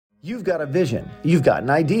You've got a vision, you've got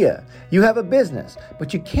an idea, you have a business,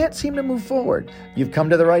 but you can't seem to move forward. You've come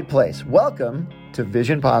to the right place. Welcome to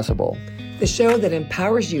Vision Possible, the show that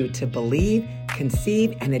empowers you to believe,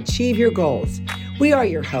 conceive, and achieve your goals. We are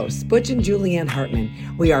your hosts, Butch and Julianne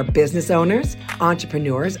Hartman. We are business owners,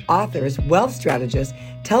 entrepreneurs, authors, wealth strategists,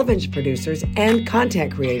 television producers, and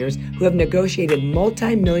content creators who have negotiated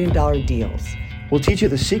multi-million-dollar deals. We'll teach you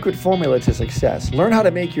the secret formula to success. Learn how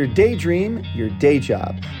to make your daydream your day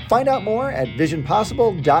job. Find out more at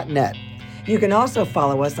visionpossible.net. You can also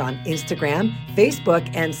follow us on Instagram,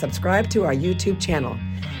 Facebook, and subscribe to our YouTube channel.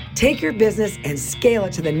 Take your business and scale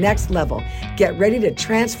it to the next level. Get ready to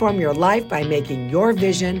transform your life by making your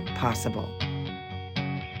vision possible.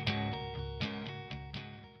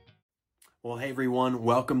 Well, hey everyone,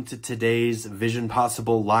 welcome to today's Vision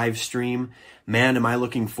Possible live stream. Man, am I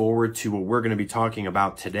looking forward to what we're going to be talking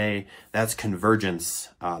about today. That's convergence.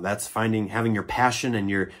 That's having your passion and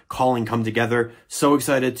your calling come together. So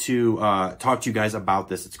excited to talk to you guys about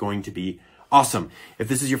this. It's going to be awesome. If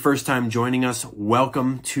this is your first time joining us,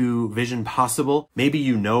 welcome to Vision Possible. Maybe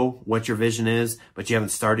you know what your vision is, but you haven't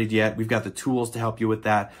started yet. We've got the tools to help you with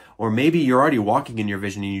that. Or maybe you're already walking in your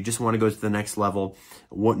vision and you just want to go to the next level.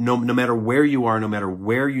 No matter where you are, no matter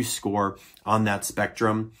where you score on that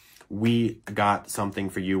spectrum, we got something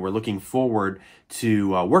for you. We're looking forward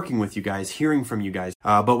to working with you guys, hearing from you guys.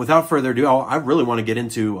 But without further ado, I really want to get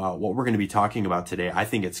into what we're going to be talking about today. I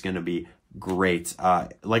think it's going to be great.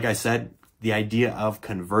 Like I said, the idea of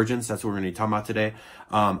convergence, that's what we're going to be talking about today.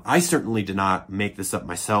 I certainly did not make this up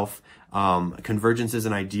myself. Convergence is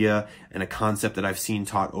an idea and a concept that I've seen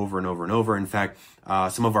taught over and over and over. In fact,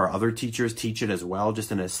 some of our other teachers teach it as well, just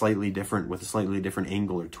with a slightly different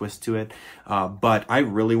angle or twist to it. But I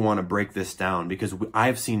really want to break this down because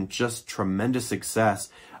I've seen just tremendous success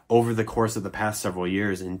over the course of the past several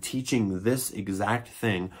years in teaching this exact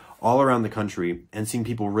thing all around the country and seeing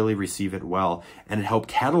people really receive it well and help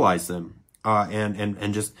catalyze them.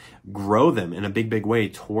 And just grow them in a big way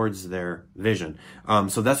towards their vision.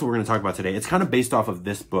 So that's what we're going to talk about today. It's kind of based off of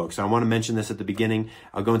this book. So I want to mention this at the beginning.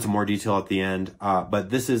 I'll go into more detail at the end. But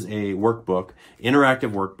this is a workbook,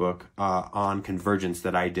 interactive workbook, on convergence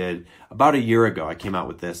that I did about a year ago. I came out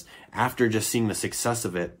with this after just seeing the success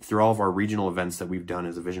of it through all of our regional events that we've done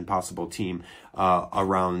as a Vision Possible team,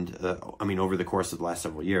 over the course of the last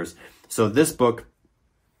several years. So this book,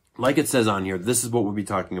 like it says on here, this is what we'll be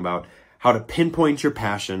talking about. How to pinpoint your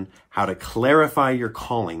passion, how to clarify your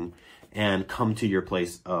calling, and come to your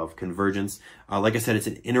place of convergence. Like I said, it's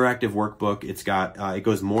an interactive workbook. It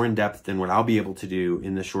goes more in depth than what I'll be able to do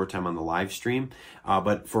in the short time on the live stream.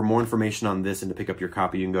 But for more information on this and to pick up your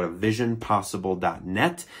copy, you can go to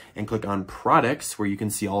visionpossible.net and click on products, where you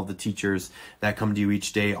can see all of the teachers that come to you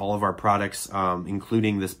each day, all of our products,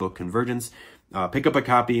 including this book, Convergence. Pick up a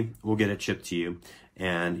copy, we'll get it shipped to you,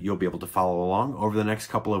 and you'll be able to follow along over the next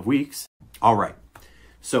couple of weeks. All right,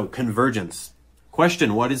 so convergence.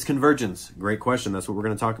 Question, what is convergence? Great question, that's what we're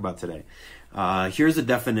going to talk about today. Here's a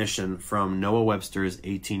definition from Noah Webster's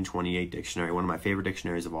 1828 dictionary, one of my favorite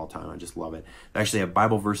dictionaries of all time. I just love it. They actually have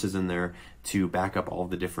Bible verses in there to back up all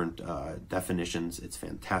the different definitions. It's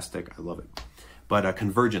fantastic, I love it. But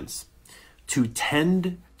convergence, to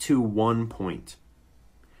tend to one point,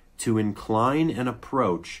 to incline and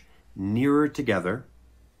approach nearer together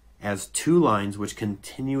as two lines which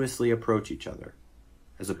continuously approach each other,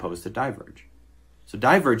 as opposed to diverge. So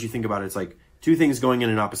diverge, you think about it, it's like two things going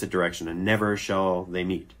in an opposite direction and never shall they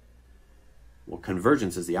meet. Well,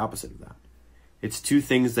 convergence is the opposite of that. It's two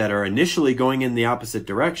things that are initially going in the opposite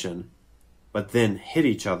direction, but then hit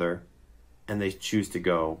each other and they choose to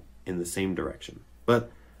go in the same direction.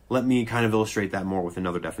 But let me kind of illustrate that more with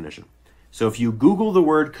another definition. So if you Google the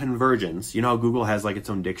word convergence, you know how Google has like its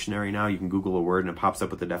own dictionary now? You can Google a word and it pops up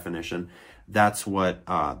with the definition. That's what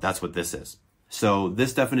this is. So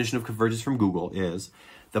this definition of convergence from Google is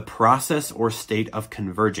the process or state of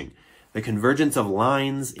converging, the convergence of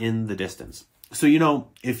lines in the distance. So,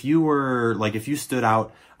 if you stood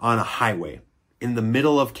out on a highway in the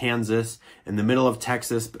middle of Kansas, in the middle of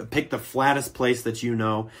Texas, pick the flattest place that you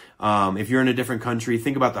know. If you're in a different country,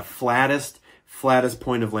 think about the flattest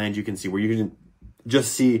point of land you can see, where you can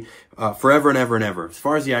just see forever and ever and ever, as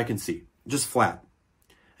far as the eye can see, just flat.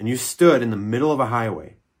 And you stood in the middle of a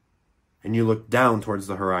highway and you looked down towards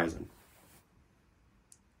the horizon.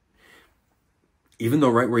 Even though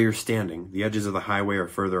right where you're standing, the edges of the highway are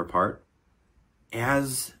further apart,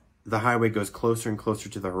 as the highway goes closer and closer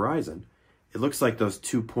to the horizon, it looks like those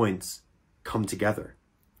 2 points come together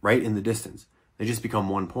right in the distance. They just become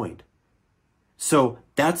 1 point. So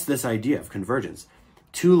that's this idea of convergence.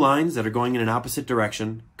 Two lines that are going in an opposite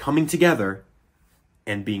direction, coming together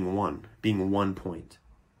and being one point.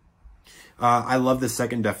 I love the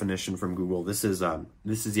second definition from Google. This is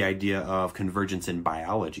the idea of convergence in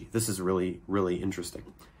biology. This is really, really interesting.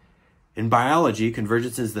 In biology,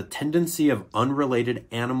 convergence is the tendency of unrelated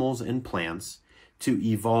animals and plants to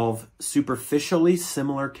evolve superficially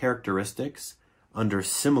similar characteristics under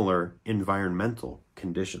similar environmental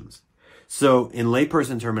conditions. So in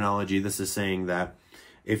layperson terminology, this is saying that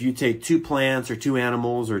if you take two plants or two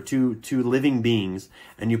animals or two living beings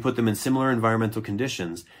and you put them in similar environmental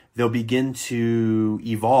conditions, they'll begin to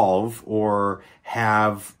evolve or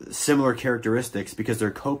have similar characteristics because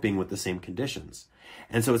they're coping with the same conditions.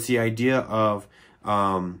 And so it's the idea of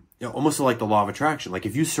almost like the law of attraction. Like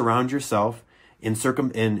if you surround yourself in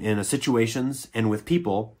situations and with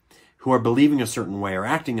people who are believing a certain way or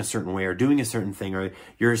acting a certain way or doing a certain thing, or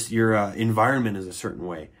your environment is a certain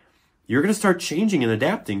way, you're going to start changing and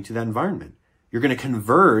adapting to that environment. You're going to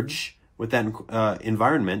converge with that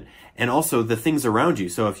environment and also the things around you.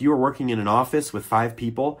 So if you are working in an office with 5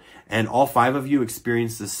 people and all 5 of you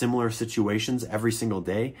experience the similar situations every single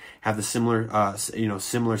day, have the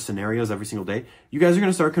similar scenarios every single day, you guys are going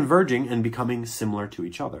to start converging and becoming similar to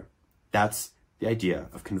each other. That's the idea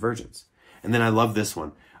of convergence. And then I love this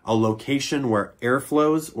one. A location where air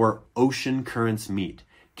flows or ocean currents meet,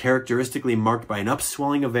 characteristically marked by an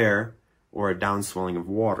upswelling of air or a downswelling of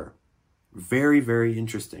water. Very, very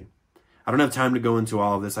interesting. I don't have time to go into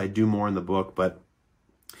all of this. I do more in the book, but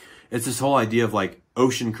it's this whole idea of like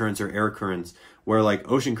ocean currents or air currents, where like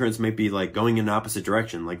ocean currents might be like going in opposite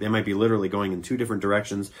direction. Like they might be literally going in 2 different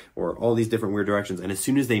directions or all these different weird directions. And as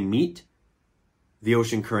soon as they meet, the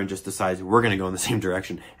ocean current just decides we're going to go in the same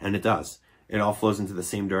direction. And it does. It all flows into the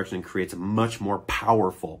same direction and creates a much more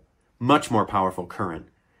powerful current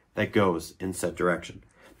that goes in said direction.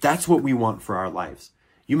 That's what we want for our lives.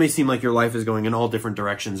 You may seem like your life is going in all different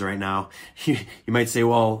directions right now. You might say,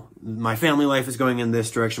 well, my family life is going in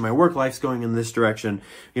this direction. My work life's going in this direction.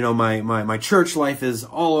 You know, my church life is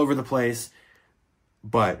all over the place.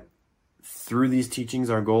 But through these teachings,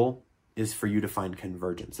 our goal is for you to find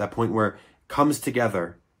convergence. That point where it comes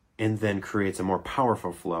together and then creates a more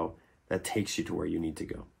powerful flow that takes you to where you need to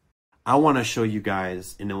go. I want to show you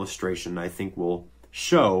guys an illustration that I think will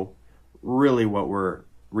show really what we're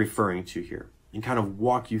referring to here and kind of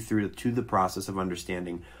walk you through to the process of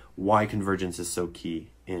understanding why convergence is so key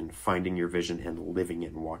in finding your vision and living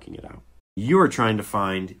it and walking it out. You are trying to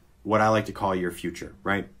find what I like to call your future,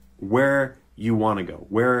 right? Where you want to go.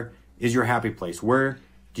 Where is your happy place? Where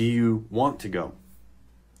do you want to go?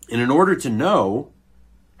 And in order to know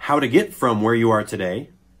how to get from where you are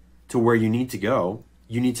today to where you need to go,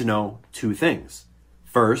 you need to know 2 things.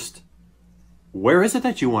 First, where is it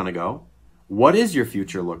that you want to go? What does your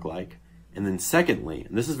future look like? And then secondly,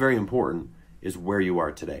 and this is very important, is where you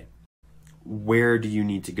are today. Where do you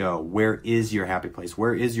need to go? Where is your happy place?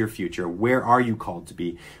 Where is your future? Where are you called to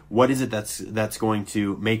be? What is it that's going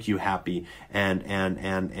to make you happy? And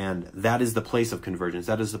that is the place of convergence.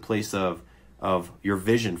 That is the place of your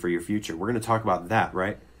vision for your future. We're going to talk about that,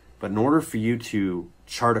 right? But in order for you to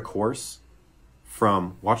chart a course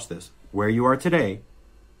from, watch this, where you are today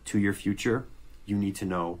to your future, you need to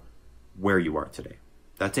know where you are today.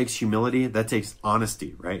 That takes humility. That takes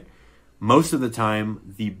honesty, right? Most of the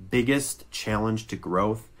time, the biggest challenge to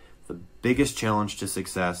growth, the biggest challenge to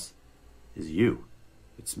success is you.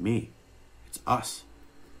 It's me. It's us.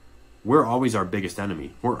 We're always our biggest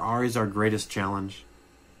enemy. We're always our greatest challenge.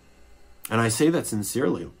 And I say that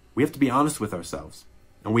sincerely. We have to be honest with ourselves.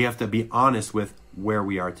 And we have to be honest with where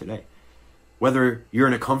we are today. Whether you're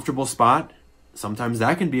in a comfortable spot, sometimes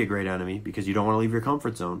that can be a great enemy because you don't want to leave your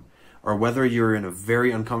comfort zone. Or whether you're in a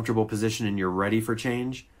very uncomfortable position and you're ready for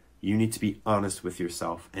change, you need to be honest with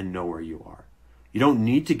yourself and know where you are. You don't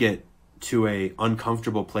need to get to an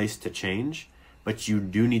uncomfortable place to change, but you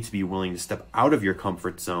do need to be willing to step out of your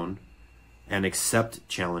comfort zone and accept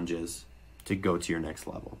challenges to go to your next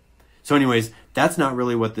level. So anyways, that's not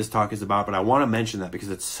really what this talk is about, but I want to mention that because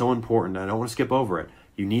it's so important. I don't want to skip over it.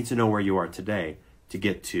 You need to know where you are today to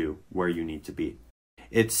get to where you need to be.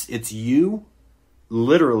 It's you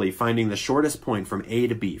literally finding the shortest point from A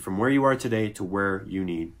to B, from where you are today to where you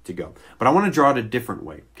need to go. But I want to draw it a different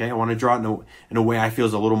way, okay? I want to draw it in a way I feel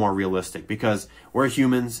is a little more realistic because we're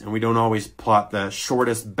humans and we don't always plot the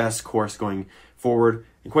shortest, best course going forward.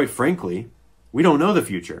 And quite frankly, we don't know the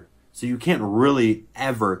future. So you can't really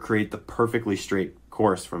ever create the perfectly straight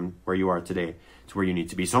course from where you are today to where you need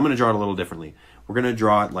to be. So I'm going to draw it a little differently. We're going to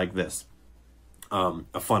draw it like this,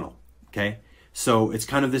 a funnel, okay? So it's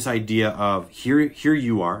kind of this idea of here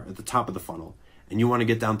you are at the top of the funnel, and you want to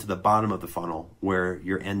get down to the bottom of the funnel where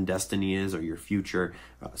your end destiny is or your future,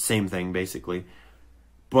 same thing basically.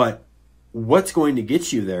 But what's going to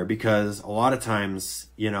get you there? Because a lot of times,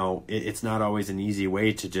 it's not always an easy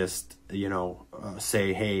way to just,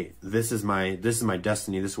 say, hey, this is my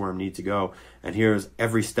destiny. This is where I need to go. And here's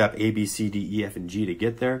every step, A, B, C, D, E, F, and G to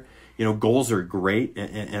get there. Goals are great,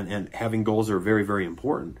 and having goals are very, very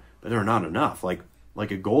important, but they're not enough. Like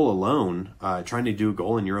a goal alone, trying to do a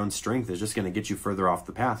goal in your own strength is just going to get you further off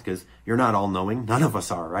the path, because you're not all knowing. None of us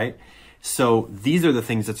are, right? So these are the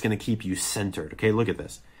things that's going to keep you centered. Okay, look at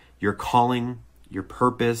this. Your calling, your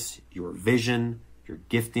purpose, your vision, your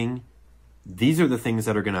gifting. These are the things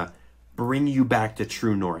that are going to bring you back to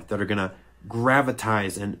true north, that are going to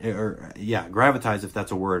gravitize if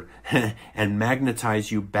that's a word, and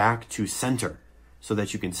magnetize you back to center so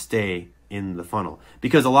that you can stay in the funnel.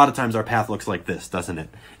 Because a lot of times our path looks like this, doesn't it?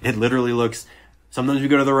 It literally looks, sometimes we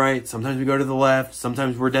go to the right, sometimes we go to the left,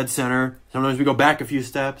 sometimes we're dead center, sometimes we go back a few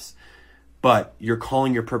steps. But your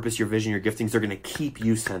calling, your purpose, your vision, your giftings, they're going to keep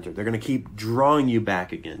you centered. They're going to keep drawing you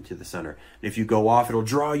back again to the center. And if you go off, it'll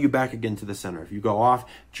draw you back again to the center. If you go off,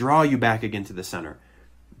 draw you back again to the center.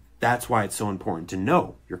 That's why it's so important to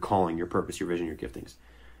know your calling, your purpose, your vision, your giftings.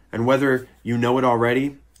 And whether you know it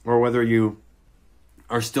already or whether you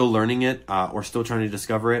are still learning it or still trying to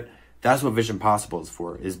discover it, that's what Vision Possible is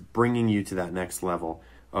for, is bringing you to that next level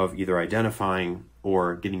of either identifying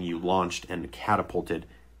or getting you launched and catapulted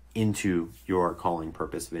into your calling,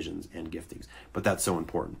 purpose, visions, and giftings. But that's so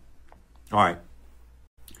important. All right.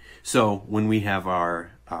 So when we have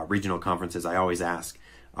our regional conferences, I always ask,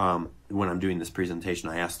 when I'm doing this presentation,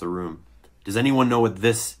 I ask the room, does anyone know what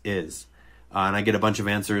this is? And I get a bunch of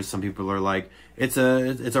answers. Some people are like, it's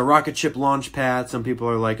a rocket ship launch pad. Some people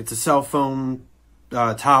are like, it's a cell phone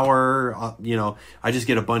tower. I just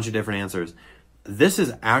get a bunch of different answers. This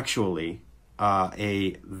is actually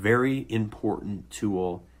a very important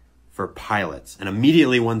tool for pilots. And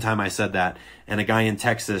immediately one time I said that, and a guy in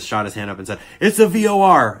Texas shot his hand up and said, it's a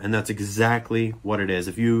VOR. And that's exactly what it is.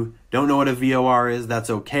 If you don't know what a VOR is, that's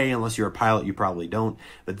okay. Unless you're a pilot, you probably don't.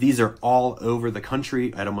 But these are all over the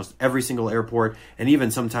country at almost every single airport. And even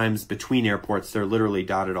sometimes between airports, they're literally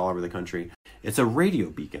dotted all over the country. It's a radio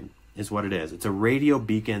beacon is what it is. It's a radio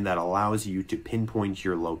beacon that allows you to pinpoint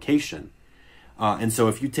your location. And so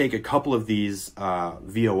if you take a couple of these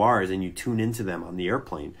VORs and you tune into them on the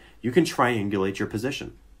airplane, you can triangulate your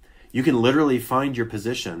position. You can literally find your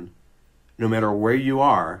position no matter where you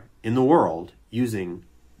are in the world using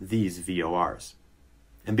these VORs.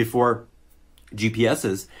 And before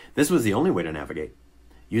GPSs, this was the only way to navigate.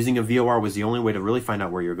 Using a VOR was the only way to really find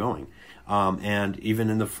out where you're going. And even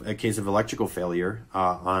in the case of electrical failure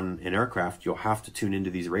on an aircraft, you'll have to tune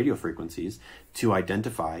into these radio frequencies to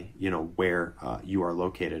identify, where you are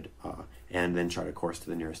located, and then chart a course to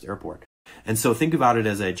the nearest airport. And so think about it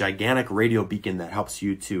as a gigantic radio beacon that helps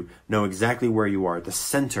you to know exactly where you are at the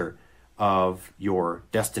center of your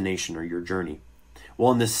destination or your journey.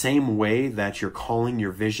 Well, in the same way that your calling,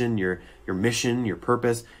 your vision, your mission, your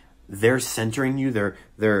purpose, they're centering you,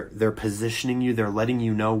 they're positioning you, they're letting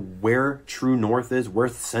you know where true north is, where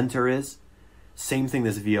center is. Same thing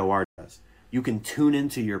this VOR does. You can tune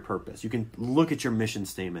into your purpose. You can look at your mission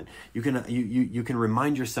statement. You can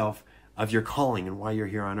remind yourself of your calling and why you're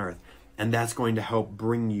here on earth. And that's going to help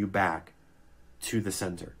bring you back to the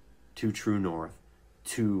center, to true north,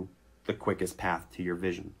 to the quickest path to your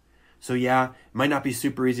vision. So yeah, it might not be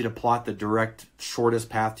super easy to plot the direct, shortest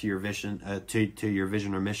path to your vision, to your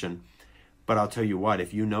vision or mission. But I'll tell you what,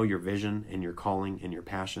 if you know your vision and your calling and your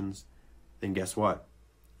passions, then guess what?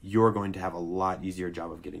 You're going to have a lot easier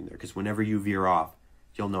job of getting there. Because whenever you veer off,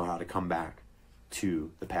 you'll know how to come back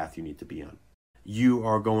to the path you need to be on. You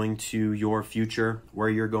are going to your future, where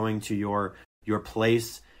you're going to your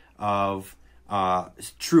place of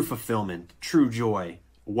true fulfillment, true joy,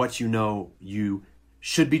 what you know you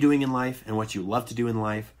should be doing in life and what you love to do in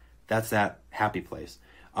life. That's that happy place.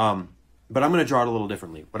 But I'm going to draw it a little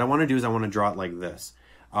differently. What I want to do is I want to draw it like this.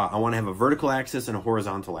 I want to have a vertical axis and a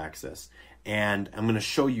horizontal axis. And I'm going to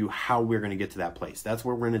show you how we're going to get to that place. That's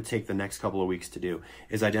what we're going to take the next couple of weeks to do,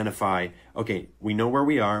 is identify, okay, we know where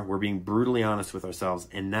we are. We're being brutally honest with ourselves.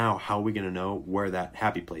 And now how are we going to know where that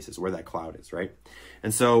happy place is, where that cloud is, right?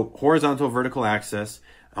 And so horizontal, vertical axis,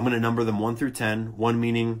 I'm going to number them 1 through 10, 1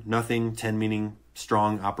 meaning nothing, 10 meaning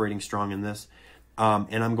strong, operating strong in this.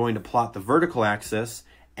 And I'm going to plot the vertical axis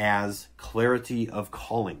as clarity of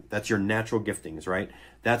calling. That's your natural giftings, right?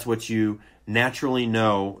 That's what you naturally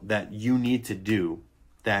know that you need to do,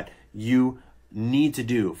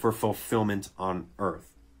 for fulfillment on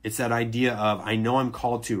earth. It's that idea of, I know I'm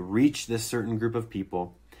called to reach this certain group of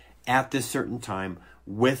people at this certain time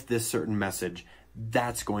with this certain message.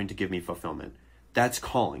 That's going to give me fulfillment. That's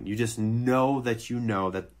calling. You just know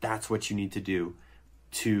that that's what you need to do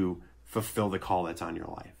to fulfill the call that's on your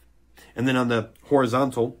life. And then on the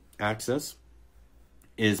horizontal axis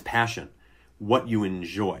is passion, what you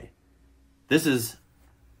enjoy. This is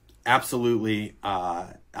absolutely,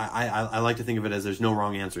 I like to think of it as there's no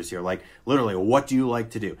wrong answers here. Like literally, what do you like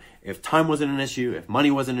to do? If time wasn't an issue, if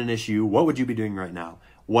money wasn't an issue, what would you be doing right now?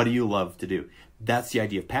 What do you love to do? That's the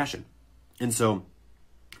idea of passion. And so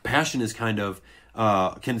passion is kind of,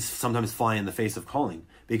 can sometimes fly in the face of calling,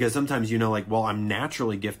 because sometimes, like, well, I'm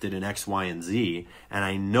naturally gifted in X, Y, and Z, and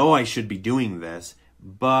I know I should be doing this,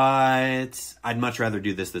 but I'd much rather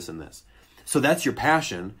do this, this, and this. So that's your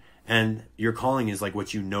passion, and your calling is like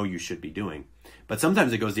what you know you should be doing. But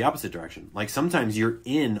sometimes it goes the opposite direction. Like sometimes you're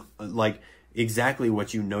in like exactly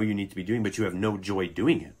what you know you need to be doing, but you have no joy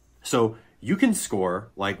doing it. So you can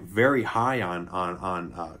score like very high on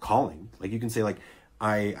calling. Like you can say like,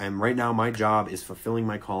 I'm right now, my job is fulfilling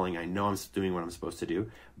my calling. I know I'm doing what I'm supposed to do,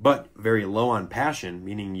 but very low on passion,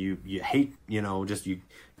 meaning you hate,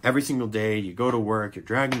 every single day you go to work, you're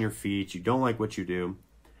dragging your feet, you don't like what you do.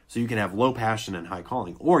 So you can have low passion and high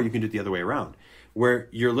calling, or you can do it the other way around, where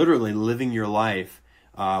you're literally living your life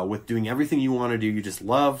with doing everything you want to do. You just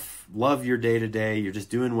love your day to day. You're just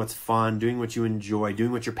doing what's fun, doing what you enjoy,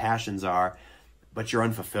 doing what your passions are, but you're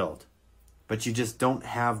unfulfilled. But you just don't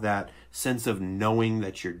have that sense of knowing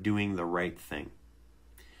that you're doing the right thing.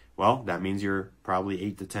 Well, that means you're probably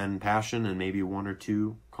 8 to 10 passion and maybe 1 or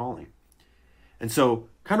 2 calling. And so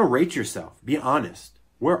kind of rate yourself. Be honest.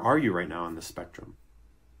 Where are you right now on the spectrum?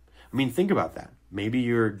 I mean, think about that. Maybe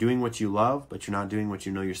you're doing what you love, but you're not doing what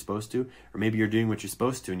you know you're supposed to. Or maybe you're doing what you're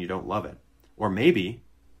supposed to and you don't love it. Or maybe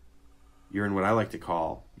you're in what I like to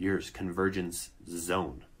call your convergence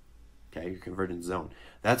zone. Okay, your convergence zone.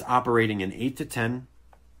 That's operating in 8 to 10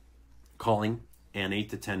 calling and 8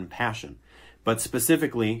 to 10 passion. But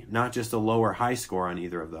specifically, not just a low or high score on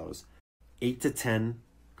either of those. 8 to 10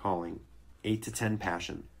 calling, 8 to 10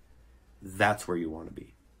 passion. That's where you want to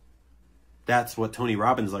be. That's what Tony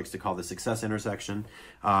Robbins likes to call the success intersection.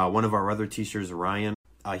 One of our other teachers, Ryan,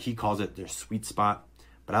 he calls it their sweet spot.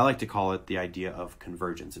 But I like to call it the idea of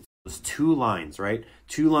convergence. It's those 2 lines, right?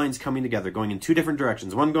 2 lines coming together, going in 2 different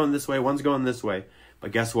directions. One going this way, one's going this way.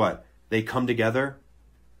 But guess what? They come together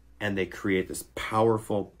and they create this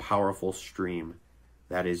powerful, powerful stream.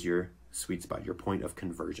 That is your sweet spot, your point of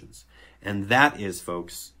convergence. And that is,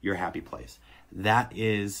 folks, your happy place. That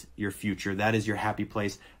is your future. That is your happy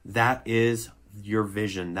place. That is your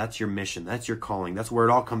vision. That's your mission. That's your calling. That's where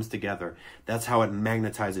it all comes together. That's how it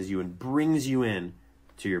magnetizes you and brings you in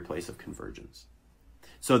to your place of convergence.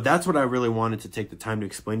 So that's what I really wanted to take the time to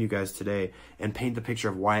explain to you guys today and paint the picture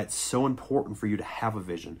of why it's so important for you to have a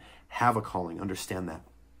vision, have a calling, understand that.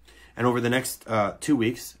 And over the next 2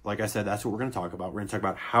 weeks, like I said, that's what we're going to talk about. We're going to talk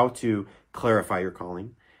about how to clarify your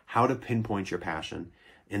calling, how to pinpoint your passion,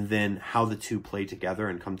 and then how the 2 play together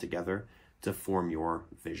and come together to form your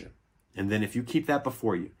vision. And then if you keep that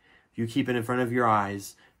before you, you keep it in front of your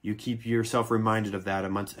eyes, you keep yourself reminded of that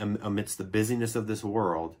amidst the busyness of this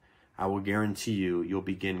world, I will guarantee you'll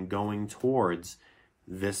begin going towards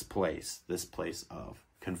this place of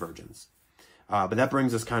convergence. But that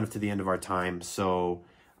brings us kind of to the end of our time. So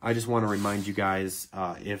I just want to remind you guys,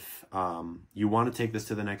 if you want to take this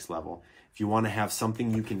to the next level, if you want to have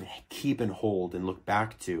something you can keep and hold and look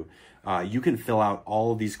back to, you can fill out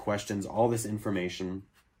all of these questions. All this information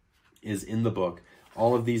is in the book.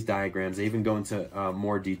 All of these diagrams, they even go into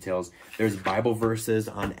more details. There's Bible verses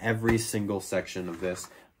on every single section of this,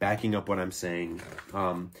 backing up what I'm saying.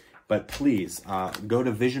 But please go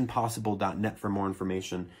to visionpossible.net for more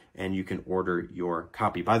information, and you can order your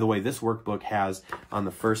copy. By the way, this workbook has on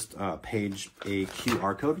the first page a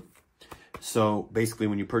QR code. So basically,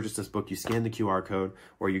 when you purchase this book, you scan the QR code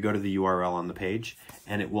or you go to the URL on the page,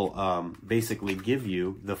 and it will basically give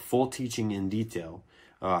you the full teaching in detail.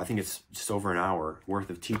 I think it's just over an hour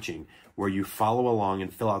worth of teaching where you follow along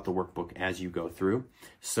and fill out the workbook as you go through.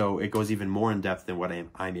 So it goes even more in depth than what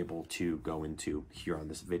I'm able to go into here on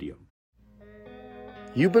this video.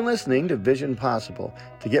 You've been listening to Vision Possible.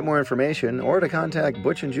 To get more information or to contact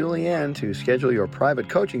Butch and Julianne to schedule your private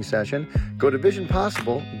coaching session, go to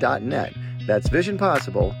visionpossible.net. That's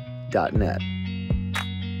visionpossible.net.